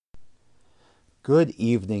Good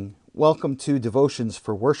evening. Welcome to Devotions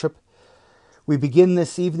for Worship. We begin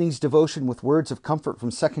this evening's devotion with words of comfort from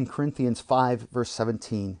 2 Corinthians 5, verse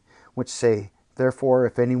 17, which say, "Therefore,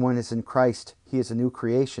 if anyone is in Christ, he is a new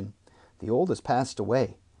creation. The old has passed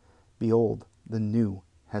away. Behold, the new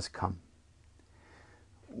has come."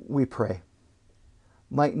 We pray.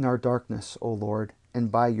 Lighten our darkness, O Lord,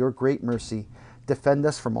 and by your great mercy, defend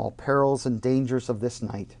us from all perils and dangers of this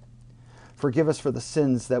night. Forgive us for the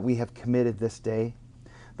sins that we have committed this day,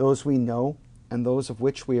 those we know and those of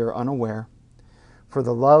which we are unaware, for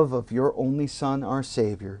the love of your only Son, our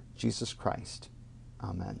Savior, Jesus Christ.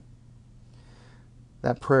 Amen.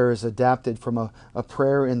 That prayer is adapted from a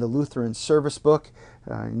prayer in the Lutheran Service Book,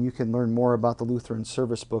 and you can learn more about the Lutheran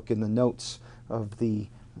Service Book in the notes of the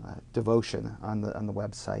devotion on the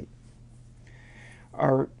website.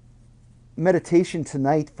 Our meditation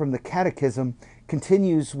tonight from the Catechism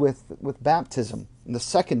continues with baptism. And the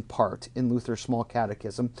second part in Luther's Small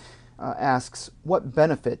Catechism asks, what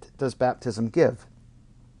benefit does baptism give?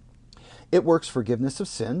 It works forgiveness of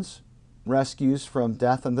sins, rescues from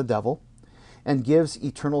death and the devil, and gives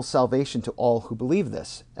eternal salvation to all who believe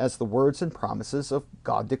this, as the words and promises of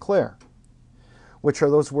God declare. Which are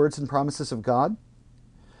those words and promises of God?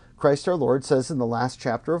 Christ our Lord says in the last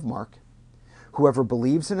chapter of Mark, "Whoever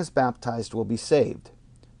believes and is baptized will be saved,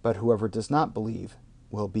 but whoever does not believe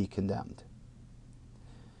will be condemned."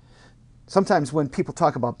 Sometimes when people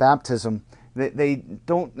talk about baptism, they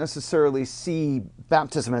don't necessarily see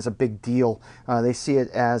baptism as a big deal. They see it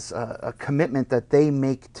as a commitment that they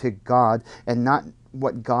make to God and not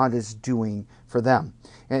what God is doing for them.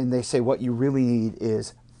 And they say what you really need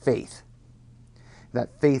is faith.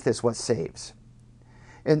 That faith is what saves.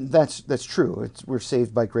 And that's true. We're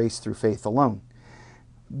saved by grace through faith alone.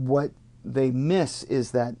 What they miss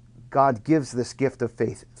is that God gives this gift of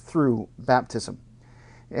faith through baptism.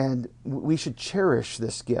 And we should cherish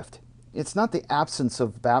this gift. It's not the absence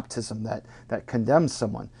of baptism that condemns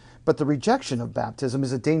someone, but the rejection of baptism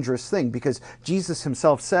is a dangerous thing because Jesus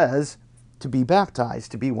himself says to be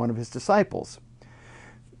baptized, to be one of his disciples.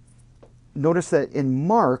 Notice that in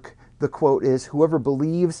Mark, the quote is, "Whoever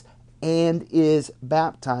believes and is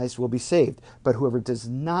baptized will be saved, but whoever does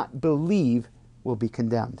not believe will be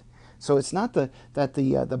condemned." So it's not that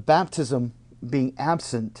the baptism being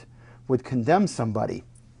absent would condemn somebody.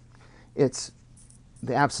 It's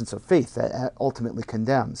the absence of faith that ultimately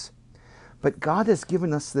condemns. But God has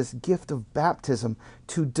given us this gift of baptism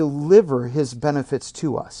to deliver his benefits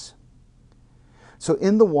to us. So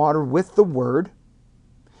in the water with the word,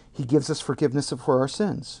 he gives us forgiveness for our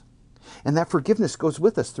sins. And that forgiveness goes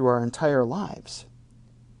with us through our entire lives.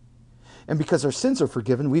 And because our sins are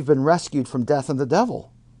forgiven, we've been rescued from death and the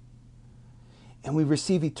devil. And we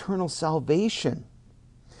receive eternal salvation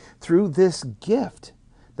through this gift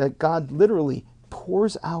that God literally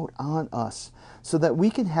pours out on us so that we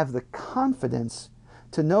can have the confidence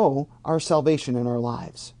to know our salvation in our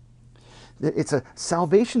lives. It's a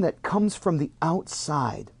salvation that comes from the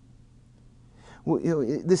outside.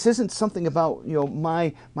 This isn't something about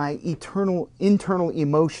my eternal internal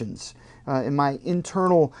emotions and my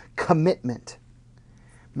internal commitment.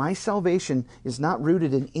 My salvation is not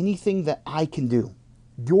rooted in anything that I can do.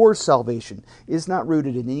 Your salvation is not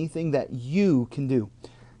rooted in anything that you can do.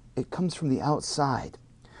 It comes from the outside,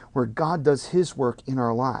 where God does his work in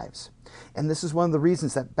our lives. And this is one of the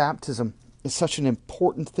reasons that baptism is such an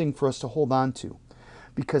important thing for us to hold on to,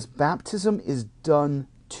 because baptism is done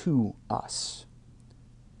to us.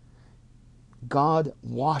 God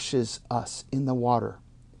washes us in the water,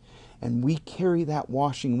 and we carry that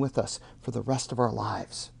washing with us for the rest of our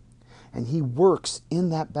lives. And he works in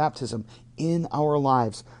that baptism in our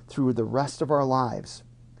lives through the rest of our lives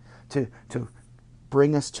to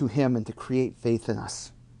bring us to him and to create faith in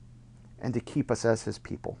us and to keep us as his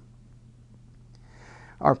people.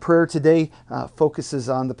 Our prayer today focuses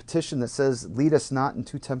on the petition that says, "Lead us not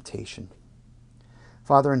into temptation."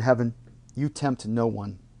 Father in heaven, you tempt no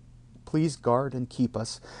one. Please guard and keep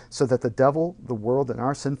us so that the devil, the world, and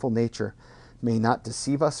our sinful nature may not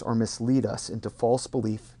deceive us or mislead us into false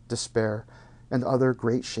belief, despair, and other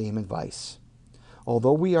great shame and vice.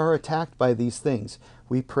 Although we are attacked by these things,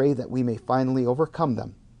 we pray that we may finally overcome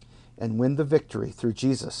them and win the victory through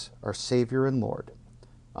Jesus, our Savior and Lord.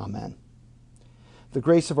 Amen. The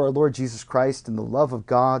grace of our Lord Jesus Christ and the love of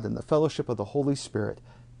God and the fellowship of the Holy Spirit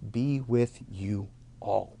be with you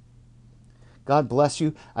all. God bless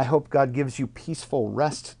you. I hope God gives you peaceful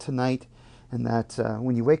rest tonight, and that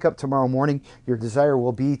when you wake up tomorrow morning, your desire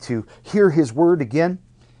will be to hear his word again,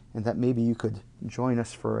 and that maybe you could join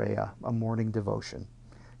us for a morning devotion.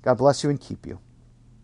 God bless you and keep you.